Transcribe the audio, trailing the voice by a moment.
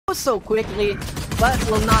so quickly, but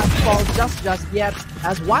will not fall just yet.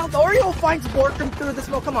 As Wild Oreo finds BORKUM through the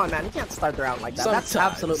smoke. Come on, man, you can't start the round like that. That's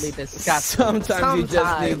absolutely disgusting. Sometimes you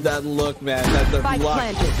just need that look, man. That the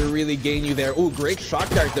luck to really gain you there. Ooh, great shot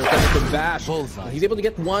dart there coming from Vash. He's able to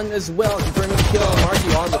get one as well, confirming the kill on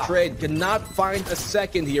Markyyy on the trade. Cannot find a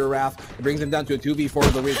second here, Raph. It brings him down to a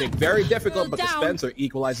 2v4 the retake. Very difficult, but Dispenser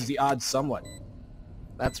equalizes the odds somewhat.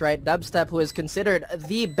 That's right, DubsteP, who is considered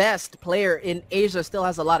the best player in Asia, still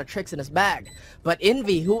has a lot of tricks in his bag. But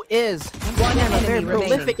Invy, who is a very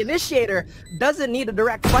prolific initiator, doesn't need a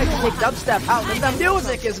direct fight to take DubsteP out. And the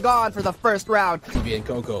music is gone for the first round. TV and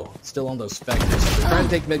Coco still on those specters. They're trying to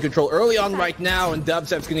take mid control early on right now, and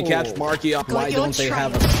DubsteP's going to catch Markyyy up. Why don't they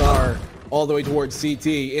have a star? All the way towards CT.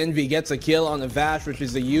 Invy gets a kill on the Vash, which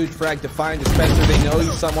is a huge frag to find Dispenser. They know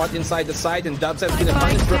he's somewhat inside the site, and DubsteP's going to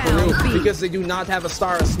punish Ripperoo because they do not have a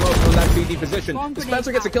star of smoke from that CT position.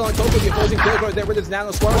 Dispenser gets a kill on Coco, the opposing killjoy there with his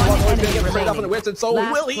nano swarm. He's going to get straight up on the wits, and so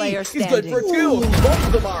will he. He's good for 2. Both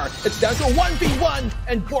of them are. It's down to a 1v1,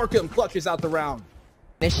 and BORKUM clutches out the round.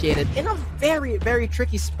 Initiated in a very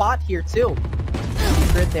tricky spot here too.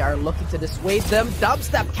 They are looking to dissuade them.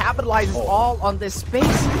 DubsteP capitalizes all on this space.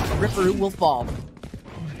 Ripperoo will fall.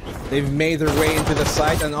 They've made their way into the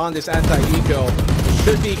site, and on this anti-eco,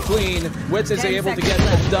 should be clean. Witz is able to get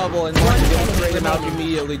the double, and Markyyy able to trade him out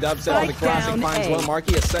immediately. DubsteP on the classic finds one.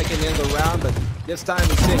 Markyyy a second in the round, but this time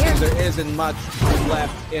in 6, there isn't much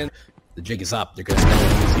left in. The jig is up. They're going to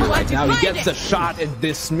spend it right now. He gets the shot and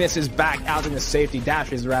dismisses back out in the safety.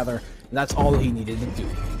 Dashes, rather. And that's all he needed to do.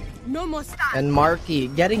 No more stars. And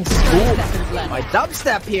Markyyy getting schooled by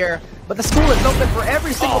DubsteP here, but the school is open for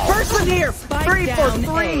every single person here. 3 for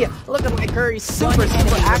 3. Look at Markyyy, super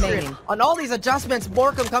accurate on all these adjustments.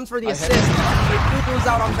 BORKUM comes for the assist. He lose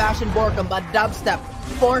out on Vash and BORKUM, but DubsteP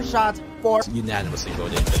 4 shots, 4. Unanimously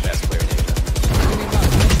voted the best player in Asia.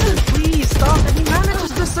 Please stop, and he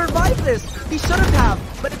manages to survive this. He shouldn't have,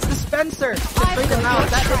 but it's Dispenser to bring him out.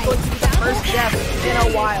 That is going to be the first death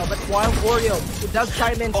in a while. But Wild Oreo, who does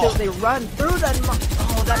chime in till they run through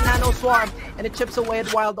that nano swarm, and it chips away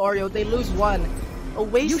at Wild Oreo. They lose 1.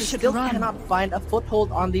 Oasis still cannot find a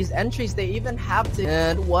foothold on these entries. They even have to.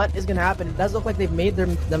 And what is going to happen? It does look like they've made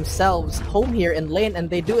themselves home here in lane, and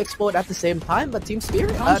they do explode at the same time. But Team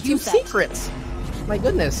Secrets, my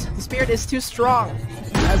goodness, the Spirit is too strong,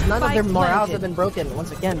 as none of their morals have been broken.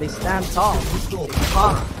 Once again, they stand tall.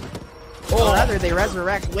 Or rather, they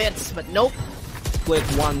resurrect Witz, but nope. Split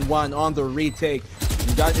 1-1 on the retake.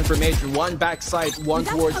 You got information, 1 backside, 1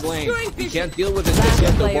 towards lane. He can't deal with it just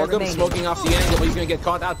yet, though. BORKUM smoking off the angle, but he's going to get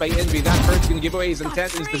caught out by Invy. That hurt's going to give away his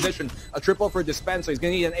intent in his position. A triple for Dispenser. He's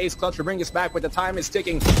going to need an ace clutch to bring us back, but the time is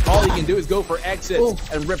ticking. All he can do is go for exits,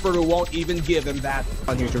 and Ripperoo won't even give him that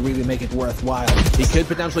on here to really make it worthwhile. He could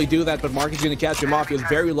potentially do that, but Markyyy's going to catch him off. He was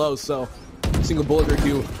very low, so a single bullet or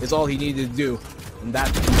 2 is all he needed to do. And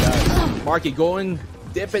that's what he does. Markyyy going,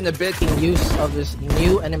 dipping a bit. Use of this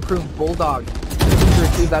new and improved Bulldog to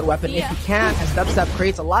retrieve that weapon if he can, as DubsteP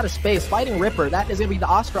creates a lot of space. Fighting Ripper, that is going to be the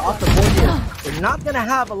Astra off the board here. They're not going to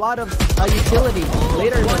have a lot of utility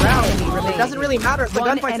later in the round. It doesn't really matter if the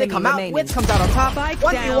gunfights they come out. Witz comes out on top.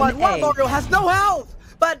 1v1. Wild Oreo has no health,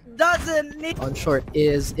 but doesn't need. On short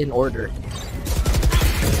is in order.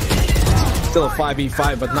 Still a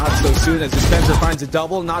 5v5, but not so soon as Dispenser finds a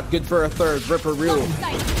double. Not good for a third. Ripperoo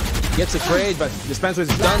gets a trade, but Dispenser's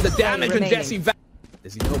done the damage, and JessieVash.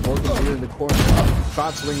 Does he know BORKUM's here in the corner?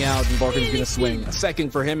 Shots swing out, and BORKUM's going to swing. A second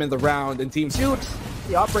for him in the round, and Team shoot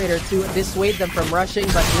the operator to dissuade them from rushing,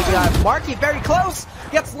 but we got Markyyy very close,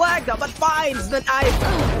 gets lagged up, but finds the knife.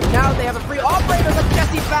 Now they have a free operator, but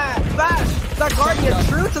JessieVash, the Guardian,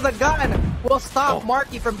 true to the gun, will stop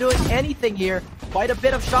Markyyy from doing anything here. Quite a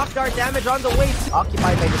bit of shock dart damage on the way,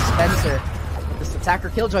 occupied by Dispenser. This attacker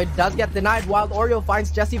killjoy does get denied. Wild Oreo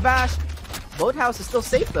finds JessieVash. Boathouse is still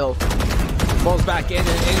safe though. Falls back in, and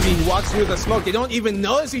Invy walks through the smoke. They don't even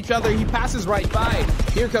notice each other. He passes right by.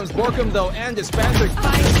 Here comes BORKUM though, and Dispenser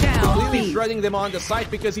completely shredding them on the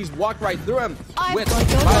site because he's walked right through him.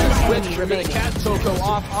 Witz, we're going to catch Coco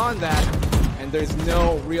off on that. And there's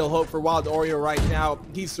no real hope for Wild Oreo right now.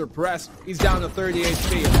 He's suppressed. He's down to 30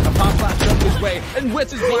 HP. A pop flash comes his way, and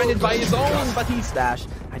Witz is blinded by his own, but he's Dash.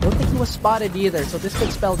 I don't think he was spotted either, so this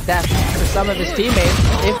could spell death for some of his teammates.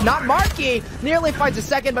 If not, Markyyy nearly finds a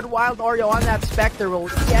second, but Wild Oreo on that Spectre will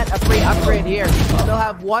get a free upgrade here. They'll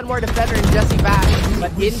have 1 more defender in JessieVash.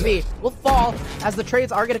 but invy will fall as the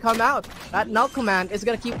trades are going to come out. That null command is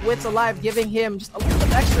going to keep witz alive, giving him just a little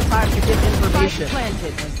bit extra time to give information.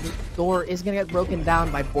 The door is going to get broken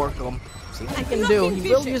down by BORKUM. See what he can do. He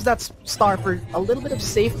will use that star for a little bit of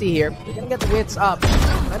safety here. He's going to get the witz up.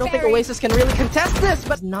 I don't think Oasis can really contest this,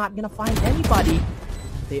 but he's not going to find anybody.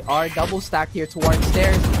 They are double stacked here towards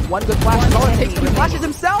stairs. One good flash. Koler takes 3 flashes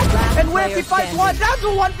himself, and witz, he fights one down to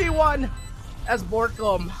 1v1 as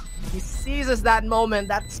BORKUM. He seizes that moment,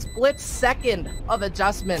 that split second of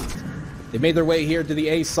adjustment. They made their way here to the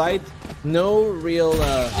A site. No real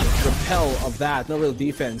repel of that. No real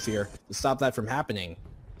defense here to stop that from happening.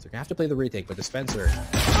 So you're gonna have to play the retake, but Dispenser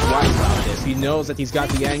wise about this. He knows that he's got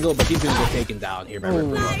the angle, but he's gonna get taken down here by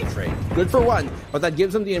Ripper on the trade. Good for one, but that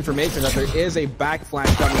gives him the information that there is a back flank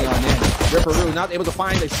coming on in. Ripperoo not able to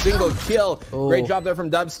find a single kill. Great job there from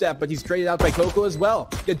DubsteP, but he's traded out by Coco as well.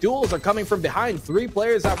 The duels are coming from behind. 3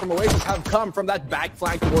 players out from Oasis have come from that back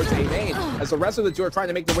flank towards A main, as the rest of the two are trying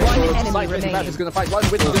to make their way towards the site. JessieVash is gonna fight one.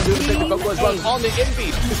 Witz is gonna do the same for Coco as well. On the invy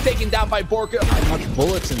is taken down by BORKUM. How much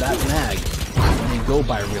bullets in that mag? Go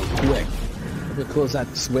by real quick. I'm gonna close that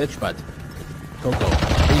switch, but Coco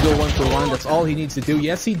can go 1 for 1. That's all he needs to do.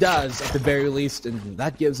 Yes, he does at the very least, and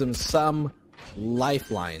that gives him some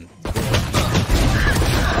lifeline. Takes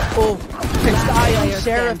the eye on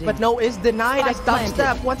Sheriff, but no, is denied as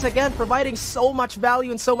DubsteP once again providing so much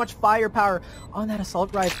value and so much firepower on that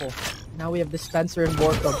assault rifle. Now we have Dispenser and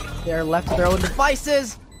BORKUM. They're left to their own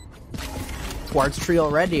devices. Towards tree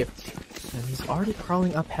already, and he's already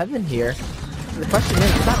crawling up heaven here. The question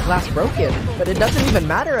is that glass broken? But it doesn't even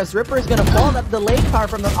matter as Ripper is going to fall. That delayed power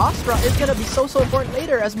from the Astra is going to be so important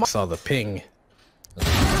later as saw the ping.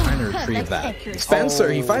 Trying to retrieve that. Dispenser,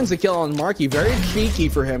 he finds the kill on Markyyy. Very cheeky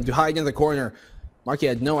for him to hide in the corner. Markyyy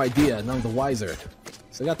had no idea, none the wiser.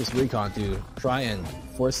 So they got this recon to try and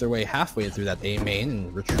force their way halfway through that A main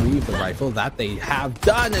and retrieve the rifle. That they have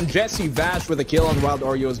done, and JessieVash with a kill on Wild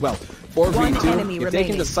Oreo as well. 4v2, they're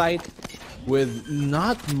taking the site with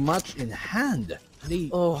not much in hand. They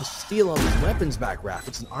steal all these weapons back, Raph.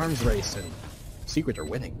 It's an arms race, and Secret are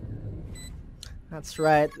winning. That's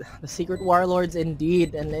right. The Secret Warlords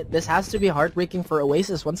indeed, and this has to be heartbreaking for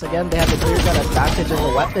Oasis. Once again, they have the clear-cut advantage of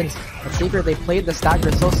the weapons. But Secret, they played the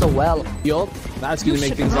stagger so well. The ult, that's going to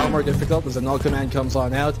make things a lot more difficult as the null command comes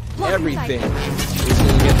on out. Everything is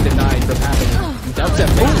going to get denied from happening. DubsteP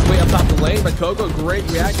makes his way up top the lane, but Coco, great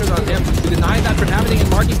reaction on him to deny that from happening, and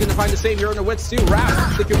Markyy's going to find the same hero in the witz too.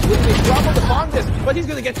 Raph, they completely struggle to bomb this, but he's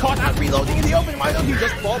going to get caught out reloading in the open. Why don't you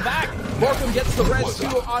just fall back? BORKUM gets the res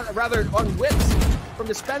too, on witz from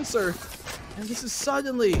Dispenser, and this is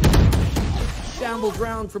suddenly shambled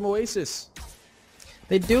round from Oasis.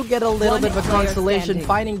 They do get a little bit of a consolation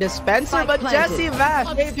finding Dispenser, but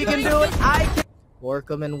JessieVash, hey, if you can do it, I can.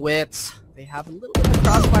 BORKUM and witz, they have a little bit of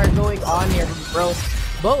crossfire going on here, bro.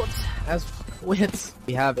 Both as witz.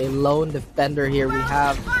 We have a lone defender here. We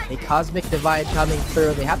have a cosmic divide coming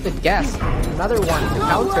through. They have to guess another one to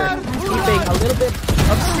counter, keeping a little bit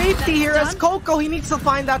of safety here as Coco, he needs to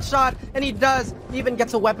find that shot, and he does. He even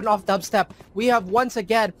gets a weapon off DubsteP. We have once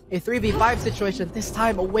again a 3v5 situation. This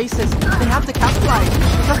time Oasis, they have to capitalize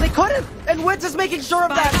because they couldn't, and witz is making sure of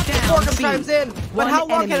that. BORKUM chimes in, but how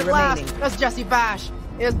long can it last? As JessieVash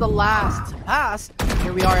is the last pass.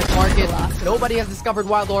 Here we are at market. Nobody has discovered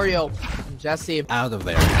Wild Oreo. Jessie out of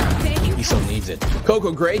there. He still needs it.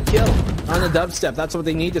 Coco, great kill on the DubsteP. That's what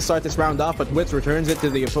they need to start this round off, but witz returns it to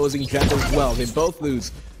the opposing jet as well. They both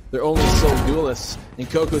lose. They're only sole duelists, and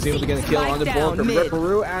Coco's able to get a kill on the board from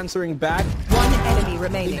Ripperoo, answering back. One enemy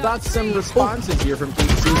remaining. We got some responses here from Team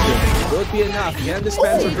Secret. Will it be enough? Can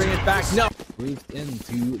Dispenser bring it back? No. Breathed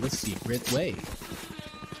into the Secret way.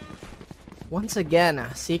 Once again,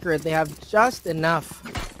 Secret, they have just enough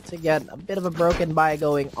to get a bit of a broken buy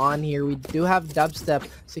going on here. We do have DubsteP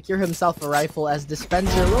secure himself a rifle as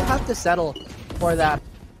Dispenser will have to settle for that.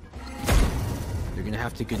 You're gonna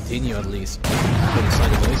have to continue at least.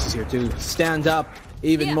 Inside of Oasis here to stand up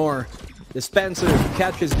even more. Dispenser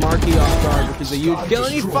catches Markyyy off guard, which is a huge kill,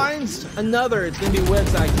 and he finds another. It's gonna be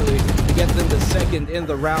witz actually to get them the second in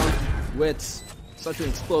the round. Witz, such an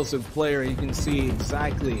explosive player. You can see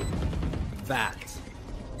exactly that.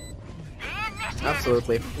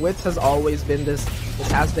 Absolutely. Witz has always been this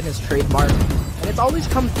has been his trademark, and it's always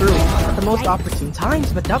come through at the most opportune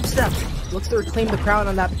times, but DubsteP looks to reclaim the crown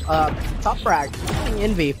on that top frag,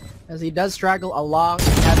 invy, as he does straggle along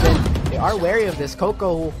heaven. They are wary of this.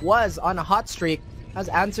 Coco, who was on a hot streak, has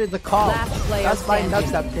answered the call. That's by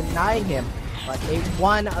DubsteP denying him But a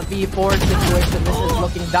 1v4 situation. This is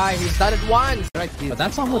looking dire. He's done it once. But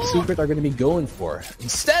that's not what Secret are going to be going for.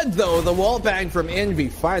 Instead, though, the wall bang from Envy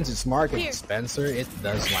finds its mark in Dispenser. It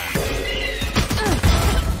does land.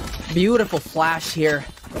 Beautiful flash here.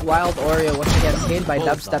 Wild Oreo once again gained by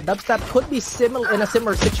DubsteP. DubsteP could be in a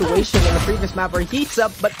similar situation in the previous map where he heats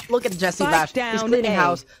up, but look at JessieVash. He's cleaning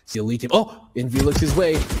house. The elite team. Oh, Envy looks his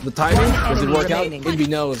way. The timing, does it work out? Envy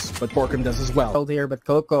knows, but BORKUM does as well. Here, but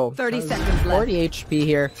Coco 30 seconds left. 40 HP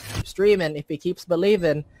here. Streaming if he keeps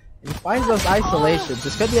believing and finds those isolations.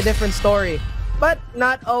 This could be a different story, but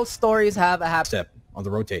not all stories have a happy Step on the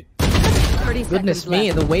rotate. Goodness me,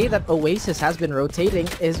 the way that Oasis has been rotating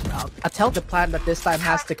is a telltale plan that this time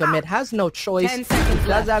has to commit. Has no choice. He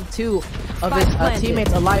does have two of his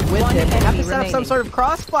teammates alive with him. They have to set up some sort of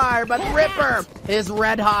crossfire, but Ripper is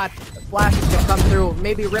red hot. The flash is gonna come through.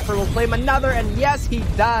 Maybe Ripper will claim another, and yes, he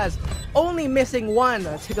does. Only missing one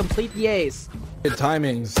to complete the ace. Good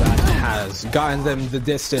timings that has gotten them the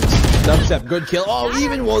distance. DubsteP, good kill. Oh,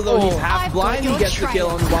 even though he's half blind, he gets the kill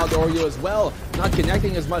on Wild Oreo as well. Not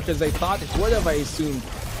connecting as much as they thought it would have, I assume.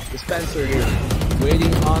 Dispenser here,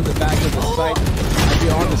 waiting on the back of the site.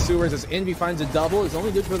 On the sewers as Envy finds a double. It's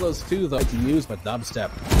only good for those two, though, to use, but DubsteP.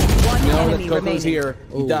 You know that Coco's here.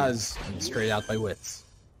 He does. And straight out by witz.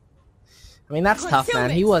 I mean, that's tough, man.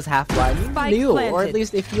 He was half blind. You knew, or at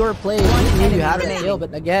least if you were playing, you knew you had a kill,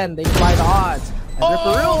 but again, they apply the odds. And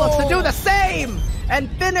Ripperoo looks to do the same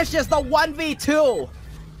and finishes the 1v2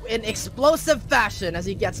 in explosive fashion as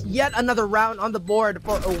he gets yet another round on the board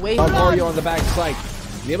for Oasis. Oreo on the back side.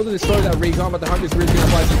 Be able to destroy that recon, but the Hunter's really going to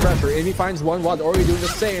apply some pressure. If he finds one, Wild Oreo doing the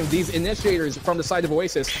same. These initiators from the side of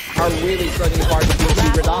Oasis are really starting to part of the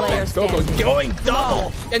secret offense. Coco going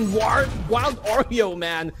double, and Wild Oreo,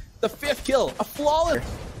 man. The 5th kill, a flawless.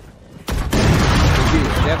 They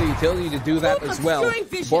have the utility to do that as well.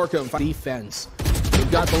 BORKUM defense.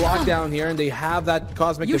 They've got the lockdown here, and they have that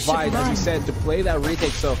cosmic divide, as he said, to play that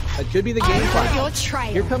retake. So that could be the game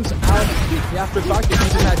plan. Here comes out the afterthought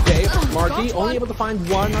using that day. Markyyy only able to find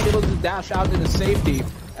one, not able to dash out into safety.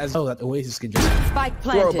 As that Oasis can just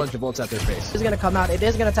throw a bunch of bullets at their face. It's gonna come out. It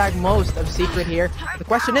is gonna tag most of Secret here. The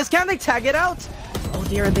question is, can they tag it out? Oh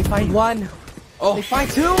dear, and they find one. Oh. They find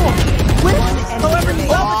two! However, he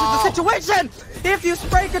salvages the situation! If you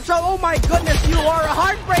spray control, oh my goodness, you are a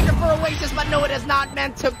heartbreaker for Oasis, but no, it is not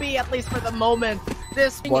meant to be, at least for the moment.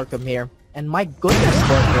 This BORKUM here. And my goodness,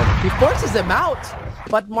 BORKUM. He forces him out.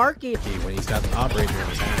 But Markyyy, when he's got the operator in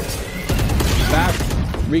his hands. Back.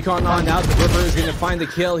 Recon on out. The Ripper is going to find the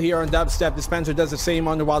kill here on DubsteP. Dispenser does the same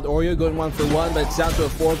on the Wild Oreo, going 1-for-1, but it's down to a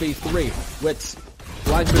 4v3. Witz.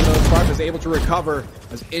 Blind for the most part, is able to recover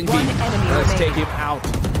as Envy does take him out.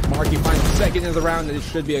 Markyyy finds the second in the round, and it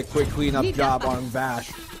should be a quick cleanup job on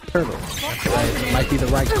Vash. Turtle. It might be the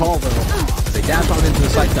right call, though. As they dash on into the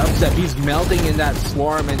side, DubsteP, he's melting in that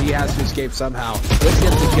swarm, and he has to escape somehow. Witz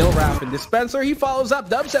gets the kill wrap, and Dispenser, he follows up.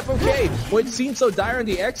 DubsteP, okay. Well, it seems so dire, and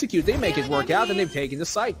they execute. They make it work out, and they've taken the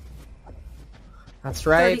site. That's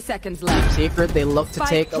right. 30 seconds left. Secret, they look to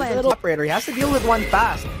take a little operator. He has to deal with one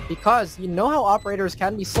fast because you know how operators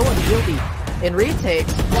can be so unwieldy in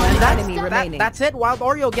retakes. And that's it. Wild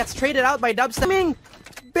Oreo gets traded out by DubsteP.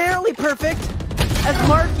 Barely perfect. As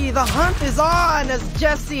Markyyy, the hunt is on as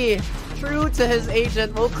Jessie, true to his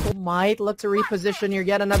agent, might look to reposition here.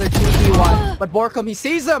 Yet another 2v1. But BORKUM, he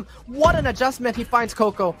sees him. What an adjustment. He finds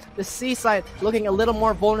Coco. The C side looking a little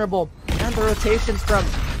more vulnerable. And the rotations from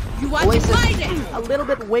Oasis a little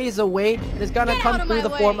bit ways away. It is gonna come through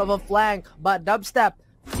the form of a flank, but DubsteP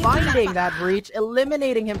finding that breach,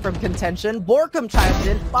 eliminating him from contention. BORKUM chimes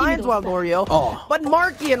in, finds Wild Oreo, but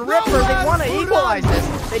Markyyy and Ripper, they want to equalize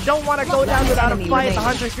this. They don't want to go down without a fight. The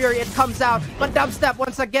Hunter's Fury, it comes out, but DubsteP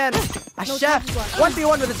once again, a chef,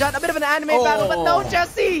 1v1 with a Jet, a bit of an anime battle, but no,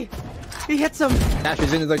 Jessie! He hits him.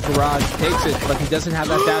 Dashes into the garage, takes it, but he doesn't have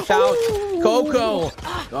that dash out. Coco!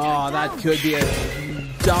 Oh, that could be a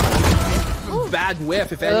bad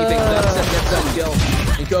whiff, if anything. DubsteP gets that kill.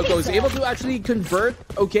 And Coco is able to actually convert,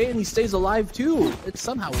 okay, and he stays alive too. It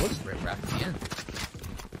somehow works for him at the end.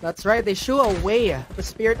 That's right, they shoo away the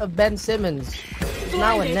spirit of Ben Simmons. He's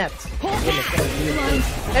now in net.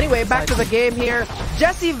 Anyway, back to the game here.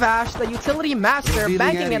 JessieVash, the utility master,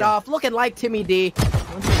 banking it off, looking like Timmy D.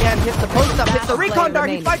 Once again, hits the post up, hits the recon dart,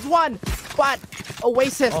 he fights one, but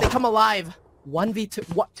Oasis, they come alive.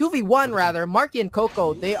 2v1 rather. Markyyy and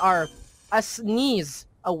Coco, they are a sneeze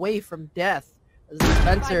away from death. As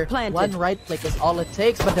Dispenser, one right click is all it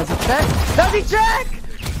takes, but does he check? Does he check?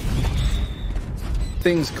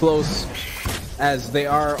 Things close as they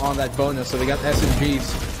are on that bonus, so they got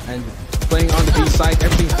SMGs, and playing on the B side.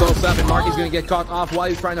 Everything's close up, and Markyy's going to get caught off while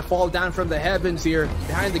he's trying to fall down from the heavens here.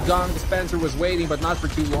 Behind the gong, Dispenser was waiting, but not for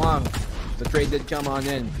too long. The trade did come on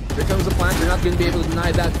in. Here comes the plant. They're not going to be able to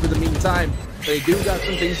deny that for the meantime. They do got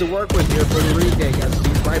some things to work with here for the retake, as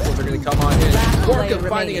these rifles are going to come on in. BORKUM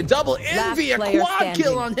finding a double envy, a quad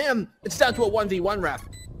kill on him. It's down to a 1v1 ref.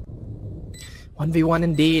 1v1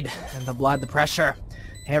 indeed, and the blood, the pressure,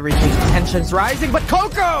 everything, tensions rising, but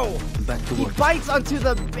coco! He bites onto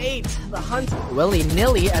the bait, the hunt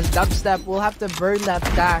willy-nilly, as DubsteP will have to burn that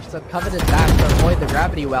dash, the coveted dash, to avoid the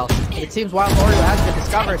gravity well. It seems Wild Oreo has been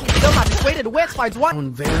discovered, still not dissuaded. Witz finds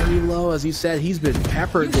one. Very low, as you said, he's been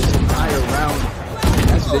peppered this entire round.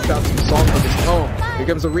 As they got some salt of his own. Here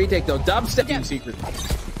comes the retake though, DubsteP in secret.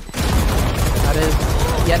 That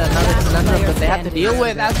is yet another conundrum that they have to deal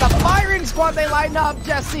with, as the firing squad they line up.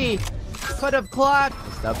 Jesse could have clutched.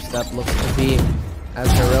 DubsteP looks to be as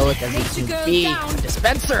heroic as he can be.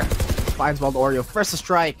 Dispenser finds Wild Oreo, first to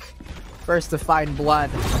strike, first to find blood.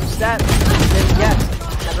 DubsteP didn't get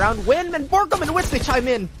that round win, and BORKUM and Witz, they chime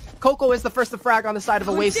in. Coco is the first to frag on the side of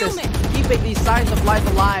Oasis, keeping these signs of life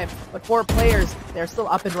alive. But 4 players, they're still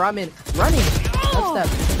up and running. DubsteP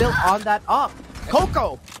still on that up.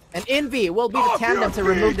 Coco and Invy will be the tandem to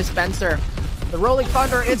remove Dispenser. The Rolling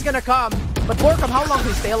Thunder is gonna come, but BORKUM, how long can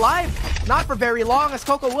he stay alive? Not for very long, as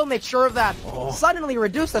Coco will make sure of that. Suddenly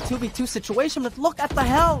reduce the 2v2 situation, but look at the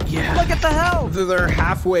hell! Yeah. Look at the hell! They're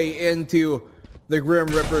halfway into the Grim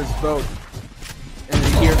Reaper's boat. And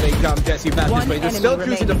here they come, JessieVash this way. They're still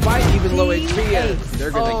choosing to fight even low HP, and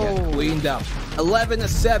they're gonna get cleaned up.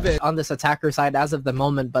 11-7 on this attacker side as of the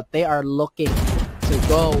moment, but they are looking to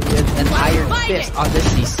go with an iron fist on this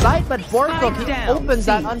C side, but BORKUM, he opens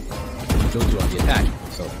that utility on the attack.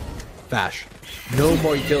 So, Vash, no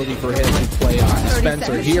more utility for him to play on.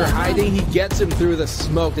 Dispenser here hiding, he gets him through the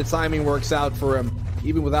smoke. The timing works out for him,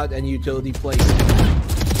 even without any utility placed.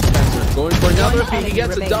 Dispenser going for another peek, he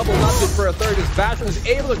gets a double, not good for a third, as Vash was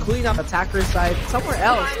able to clean up attacker side somewhere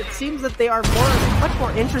else. It seems that they are much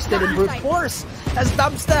more interested in brute force, as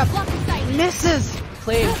DubsteP misses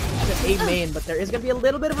claim to A main, but there is going to be a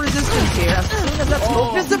little bit of resistance here as soon as that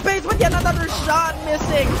smoke dissipates, but yet another shot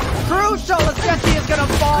missing. Crucial as Jessie is going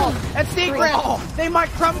to fall, and Secret, they might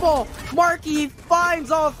crumble. Markyyy finds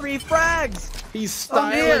all 3 frags. He's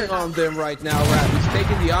styling on them right now, Rat. He's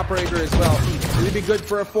taking the operator as well. It'll be good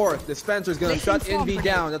for a 4th. Dispenser's going to shut Invy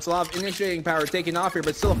down. That's a lot of initiating power taken off here,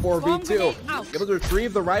 but still a 4v2. Able to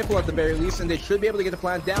retrieve the rifle at the very least, and they should be able to get the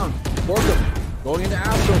plant down. BORKUM going into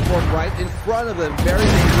Astroport right in front of them. Very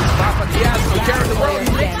dangerous spot, but he has no care in the world.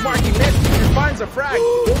 He makes Markyyy miss. He finds a frag.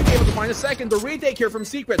 Won't be able to find a second. The retake here from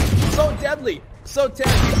Secret. So deadly. So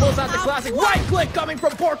tense. He pulls out the classic. Right click coming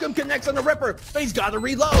from BORKUM. Connects on the Ripper. But he's got to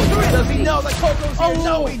reload. Does he know that Coco's here?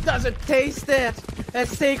 No, he doesn't. Taste it.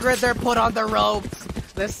 It's Secret. They're put on the ropes.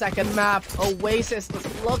 This second map, Oasis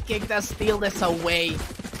is looking to steal this away.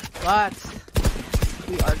 But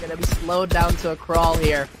we are going to be slowed down to a crawl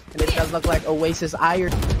here. And it does look like Oasis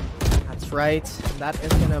iron. That's right. That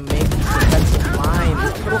is going to make these defensive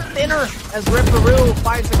lines a little thinner as Ripperoo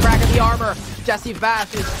finds the crack in the armor.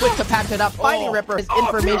 JessieVash is quick to patch it up, finding Ripper. His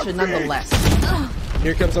information nonetheless.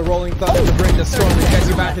 Here comes a Rolling Thunder to bring the storm.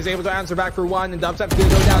 JessieVash is able to answer back for 1, and DubsteP's going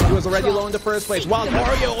to go down. He was already low in the first place. Wild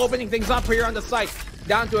Oreo opening things up here on the site.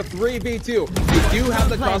 Down to a 3v2. They do have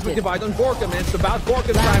the Cosmic Divide on BORKUM, and it's about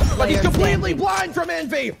BORKUM time, but he's completely blind from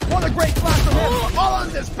Invy. What a great flash from him. All on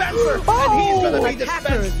Dispenser, and he's going to be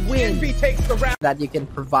dispensed. Invy takes the round. That you can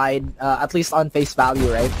provide, at least on face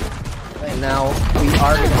value, right? Right now, we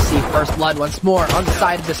are going to see first blood once more on the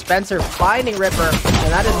side of Dispenser, finding Ripper,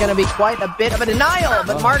 and that is going to be quite a bit of a denial.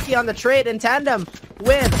 But Markyyy on the trade in tandem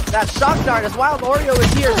with that shock dart as Wild Oreo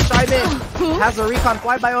is here to chime in. Has a recon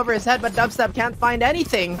fly by over his head, but DubsteP can't find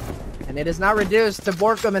anything, and it is now reduced to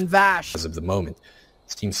BORKUM and Vash. As of the moment,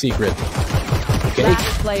 it's Team Secret. Okay,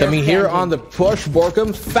 coming here on the push,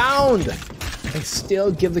 BORKUM found. They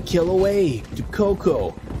still give the kill away to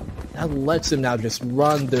Coco. That lets them now just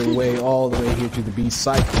run their way all the way here to the B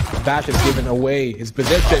site. Vash has given away his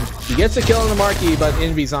position. He gets a kill on the Markyyy, but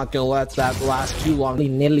Invy's not going to let that last too long.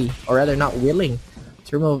 Nilly, or rather not willing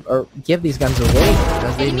to remove or give these guns away,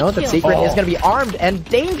 as they know that Secret is going to be armed and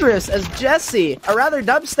dangerous as Jessie, or rather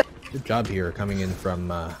DubsteP. Good job here coming in from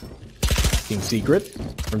Team Secret,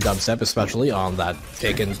 from DubsteP especially on that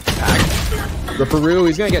taken pack. Ripperoo,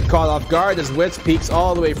 he's going to get caught off guard as Witz peeks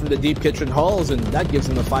all the way from the deep kitchen halls, and that gives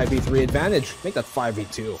him the 5v3 advantage. Make that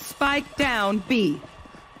 5v2. Spike down B.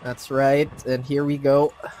 That's right, and here we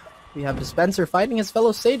go. We have Dispenser fighting his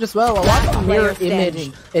fellow Sage as well. A lot of mirror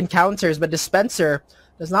image encounters, but Dispenser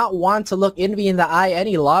does not want to look Invy in the eye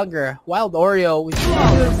any longer. Wild Oreo, we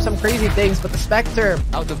see some crazy things, but the Spectre,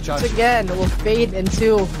 out of charge once again, will fade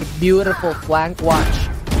into a beautiful flank watch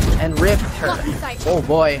and rip her. Oh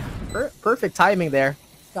boy, perfect timing there.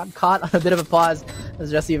 Got caught on a bit of a pause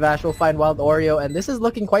as JessieVash will find Wild Oreo, and this is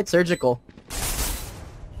looking quite surgical.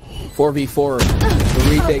 4v4. The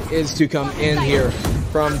retake is to come in here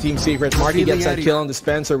from Team Secret. Markyyy gets that kill on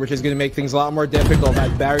Dispenser, which is going to make things a lot more difficult.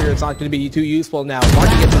 That barrier is not going to be too useful now.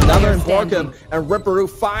 Markyyy gets another in BORKUM, and Ripperoo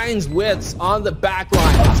finds witz on the back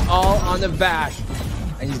line. It's all on the Vash,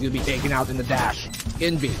 and he's going to be taken out in the dash.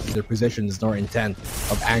 Invy, their positions nor intent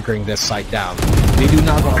of anchoring this site down. They do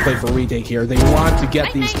not want to play for retake here. They want to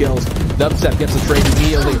get these kills. DubsteP gets the trade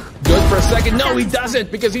immediately. Good for a second. No, he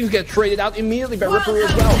doesn't, because he's going to get traded out immediately by Ripperoo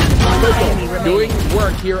as well. Coco doing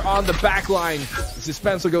work here on the back line.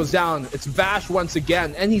 Dispenser goes down. It's Vash once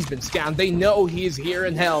again, and he's been scanned. They know he's here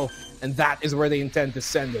in hell, and that is where they intend to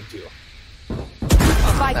send him to.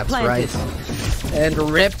 That's right. And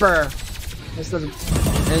Ripper. This doesn't...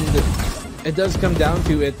 And it does come down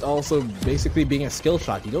to it also basically being a skill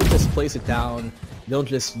shot. You don't just place it down, you don't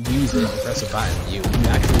just use it and press a button. You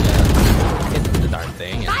actually hit the darn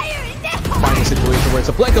thing and find a situation where it's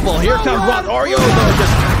applicable. Here comes Wild Oreo though,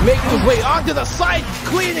 just making his way onto the site,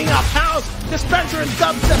 cleaning up house. Dispenser and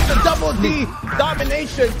DubsteP, the double D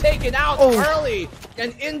domination taken out early.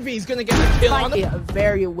 And Invy's gonna get a kill on a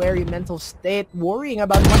very wary mental state, worrying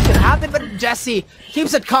about what can happen, but Jessie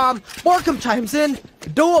keeps it calm. BORKUM chimes in.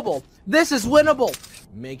 Doable. This is winnable.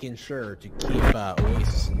 Making sure to keep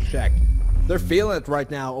Oasis in check. They're feeling it right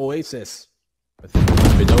now, Oasis. But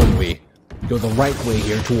we go the right way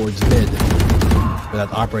here towards mid. But that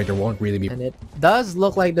operator won't really be... And it does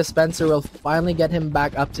look like Dispenser will finally get him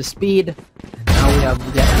back up to speed. And now we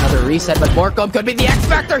have yet another reset, but BORKUM could be the X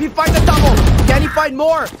Factor. He finds a double. Can he find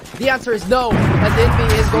more? The answer is no. And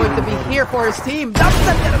Invy is going to be here for his team.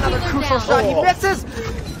 DubsteP get another crucial shot. He misses.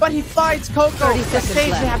 But he finds Coco. The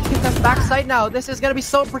stage, they have to keep us backside now. This is going to be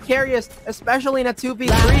so precarious, especially in a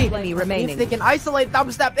 2v3. If they can isolate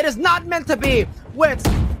DubsteP, it is not meant to be. Witz,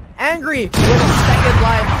 angry with his second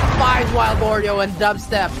life, finds Wild Oreo and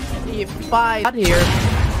DubsteP. He finds out here,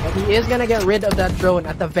 but he is going to get rid of that drone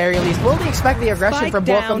at the very least. Will they expect the aggression from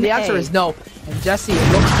BORKUM? The answer is no. And Jessie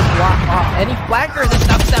looks to block off any flankers, and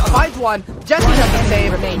DubsteP finds one. Jessie does the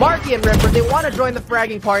same. Markyyy and Ripper, they want to join the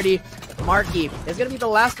fragging party. Markyyy is going to be the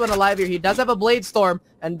last one alive here. He does have a Blade Storm,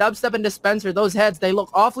 and DubsteP and Dispenser, those heads, they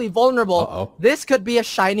look awfully vulnerable. This could be a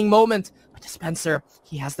shining moment. But Dispenser,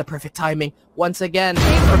 he has the perfect timing. Once again, the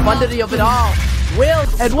profundity of it all.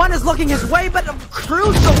 And one is looking his way, but a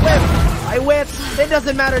crucial whip by witz. It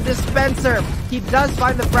doesn't matter, Dispenser. He does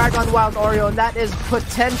find the frag on Wild Oreo, and that is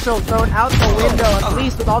potential thrown out the window, at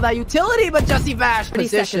least with all that utility. But JessieVash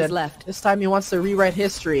position. Left. This time he wants to rewrite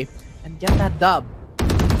history and get that dub.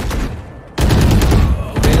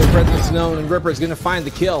 Presence known, and Ripper's gonna find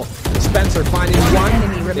the kill. Dispenser finding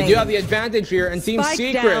one. They do have the advantage here, and Team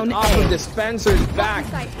Secret off of Dispenser's back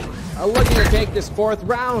are looking to take this fourth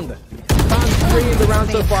round. Found 3 in the round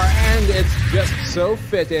so far, and it's just so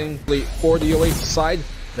fitting for the Oasis side.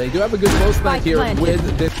 They do have a good postman here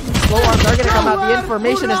with this. Slow arms are gonna come out. The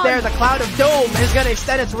information is there. The Cloud of Doom is gonna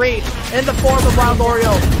extend its reach in the form of Wild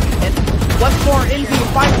Oreo. And what's more, Invy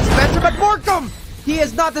finds Dispenser, but BORKUM! He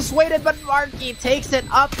is not dissuaded, but Markyyy takes it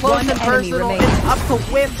up close and personal. It's up to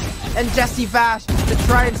Witz and JessieVash to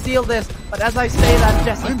try and steal this. But as I say that,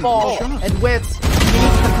 Jessie falls, and Witz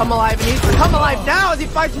needs to come alive. He needs to come alive now as he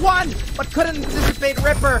fights one, but couldn't anticipate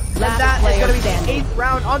Ripper. And that is going to be the 8th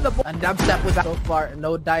round on the board. And DubsteP was so far,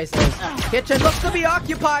 no dice. Kitchen looks to be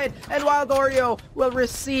occupied, and Wild Oreo will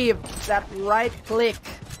receive that right click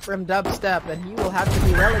from DubsteP, and he will have to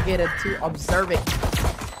be relegated to observing.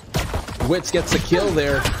 Witz gets a kill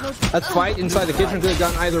there. That fight inside the kitchen could have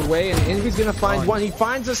gone either way, and Invy's gonna find one. He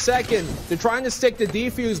finds a second. They're trying to stick the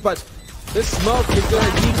defuse, but this smoke is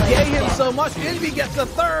gonna decay him so much. Invy gets a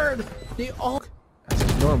third.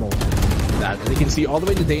 That's normal. That they can see all the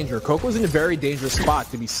way to danger. Coco's in a very dangerous spot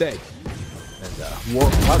to be safe. And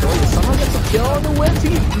somehow gets a kill on the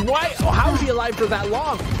Witz. How is he alive for that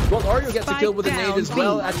long? Well, Oreo gets a kill with a nade as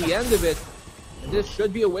well at the end of it. And this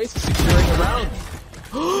should be Oasis securing a round.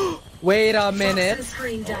 Wait a minute.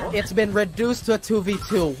 It's been reduced to a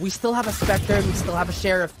 2v2. We still have a Spectre, we still have a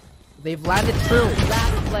Sheriff. They've landed true.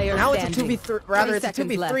 Now it's a 2v3, rather it's a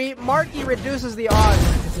 2v3. Markyyy reduces the odds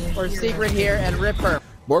for Secret here and Ripper.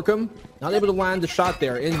 BORKUM not able to land the shot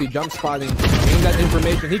there. Invy jump spotting, getting that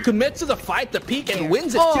information. He commits to the fight, the peak, and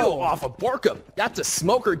wins it too off of BORKUM. That's a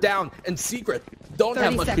smoker down, and Secret don't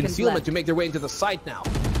have much concealment to make their way into the site now.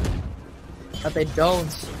 But they don't.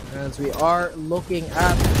 As we are looking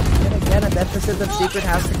at, and again, a deficit that Secret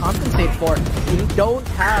has to compensate for. You don't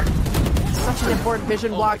have such an important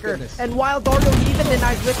vision blocker. And while Dorgo, he even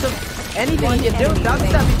denies witz of anything he can do.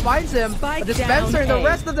 DubsteP, he finds him. But Dispenser and the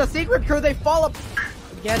rest of the Secret crew, they fall up.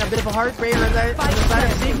 Again, a bit of a heartbreaker on the side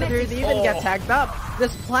of Secret here. They even get tagged up.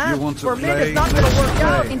 This plan for mid is not going to work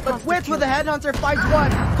out. But witz with the Headhunter finds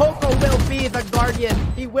one. Coco will be the Guardian.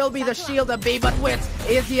 He will be the shield of B. But witz,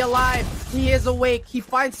 is he alive? He is awake. He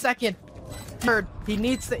finds second. Third, he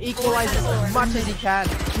needs to equalize as much as he can.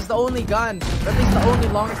 He's the only gun, or at least the only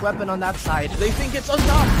longest weapon on that side. They think it's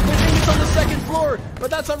enough. They think it's on the second floor,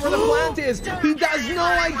 but that's not where the plant is. He has no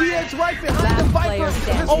idea it's right behind the Viper. This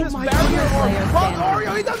barrier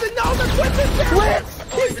Oreo, he doesn't know that witz is there.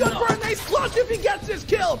 Witz! He's good for a nice clutch if he gets his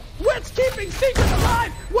kill. Witz keeping Secret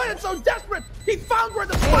alive when it's so desperate. He found where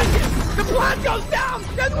the spike is. The plant goes down,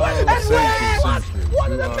 and Witz!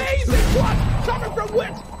 What an amazing clutch coming from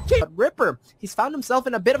Witz. But Ripper, he's found himself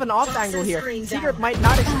in a bit of an off angle here. Secret might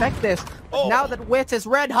not expect this. But now that witz is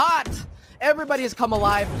red hot, everybody has come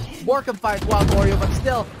alive. BORKUM finds Wild Oreo, but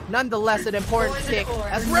still, nonetheless, an important pick.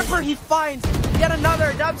 As Ripper, he finds yet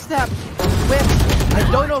another DubsteP. Witz,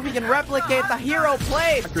 I don't know if he can replicate the hero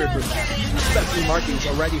play. Especially Markyy's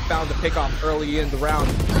already found the pickoff early in the round.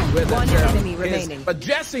 With one enemy remaining. But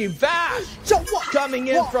JessieVash coming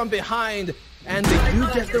in from behind. And they do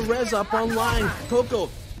get the res up online. Coco.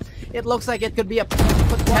 It looks like it could be a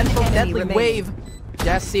potential deadly wave.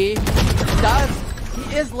 Jessie does.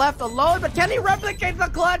 He is left alone, but can he replicate the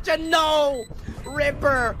clutch? And no!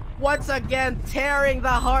 Ripper, once again, tearing the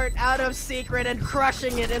heart out of Secret and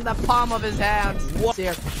crushing it in the palm of his hands.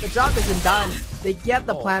 Here, the job isn't done. They get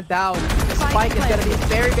the plant down. The spike is going to be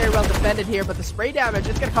very, very well defended here, but the spray damage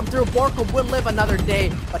is going to come through. BORKUM will live another day,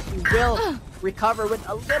 but he will recover with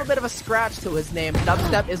a little bit of a scratch to his name.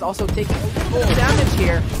 DubsteP is also taking a little bit of damage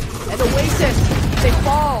here. And Oasis, they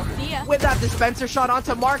fall with that dispenser shot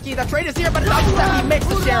onto Markyyy. The trade is here, but DubsteP, he makes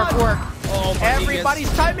the sheriff work.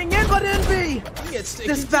 Everybody's chiming in, but Invy!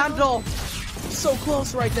 This Vandal! So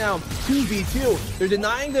close right now. 2v2. They're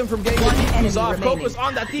denying them from getting the defuse off. Coco's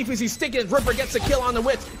on that defuse. He's sticking it. Ripper gets a kill on the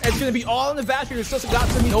witz. And it's going to be all in the Vash. He's still got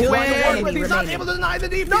some kills on the board, but he's not able to deny the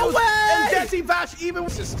defuse. No way! And JessieVash even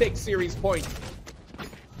with this takes series point.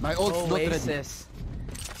 My ult's not ready. Oasis.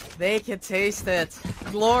 They can taste it.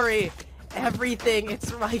 Glory. Everything.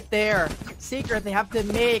 It's right there. Secret, they have to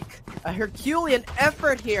make a Herculean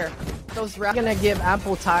effort here. Those are gonna give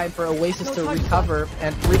ample time for Oasis to recover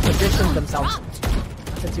and reposition themselves.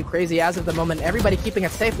 Nothing too crazy as of the moment. Everybody keeping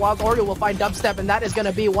it safe. Wild Oreo will find DubsteP, and that is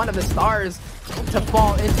gonna be one of the stars to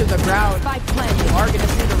fall into the ground. We are gonna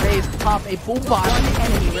see the Rays pop a boom bot.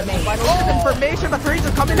 Final information, but Therese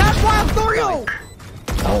is coming. That's Wild Oreo!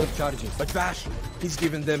 But Vash, he's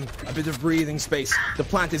given them a bit of breathing space. The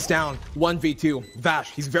plant is down. 1v2.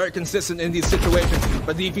 Vash, he's very consistent in these situations.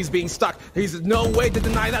 But if he's being stuck, there's no way to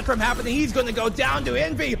deny that from happening. He's going to go down to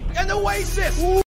Invy and Oasis.